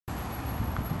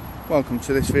Welcome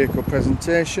to this vehicle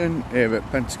presentation here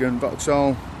at Pentagon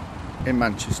Vauxhall in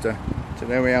Manchester.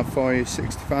 Today we have for you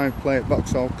 65 plate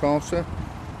Vauxhall Corsa.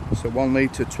 It's a 1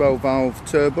 litre 12 valve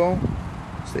turbo.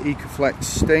 It's the EcoFlex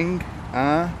Sting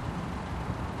R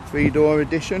 3-door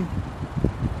edition,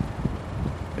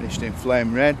 finished in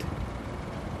flame red.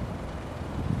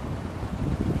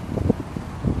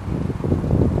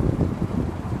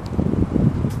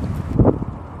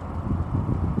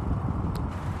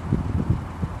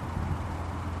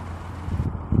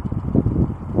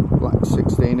 Black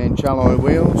 16-inch alloy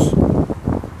wheels.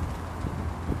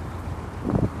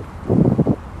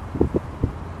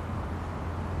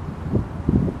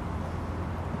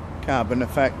 Carbon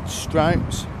effect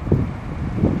stripes.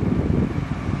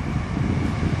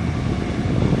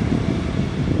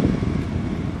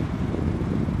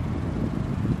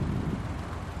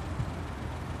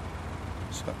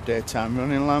 It's got daytime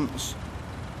running lamps.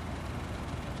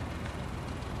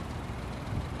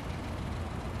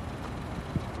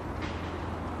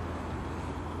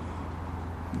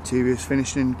 Interior is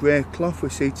finished in grey cloth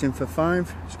with seating for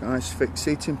 5. It's got nice fixed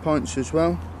seating points as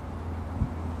well.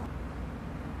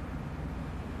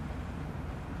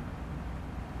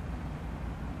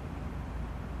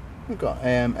 We've got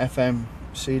AM, FM,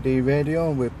 CD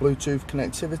radio with Bluetooth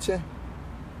connectivity.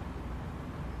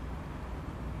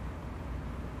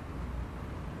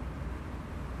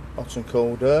 Hot and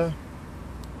cold air.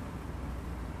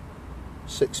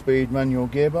 6-speed manual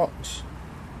gearbox.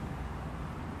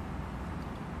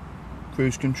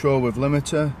 Cruise control with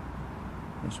limiter,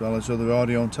 as well as other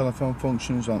audio and telephone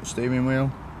functions on the steering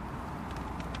wheel.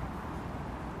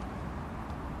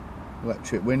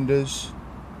 Electric windows.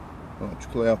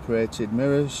 Electrically operated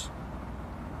mirrors.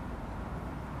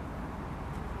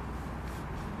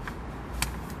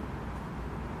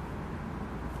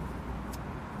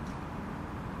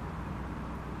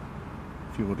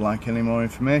 If you would like any more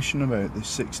information about this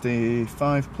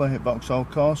 65 plate Vauxhall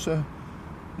Corsa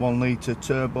 1 litre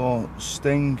turbo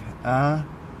Sting R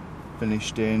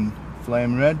finished in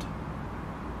flame red,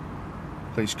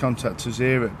 please contact us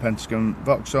here at Pentagon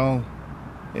Vauxhall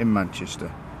in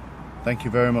Manchester. Thank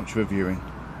you very much for viewing.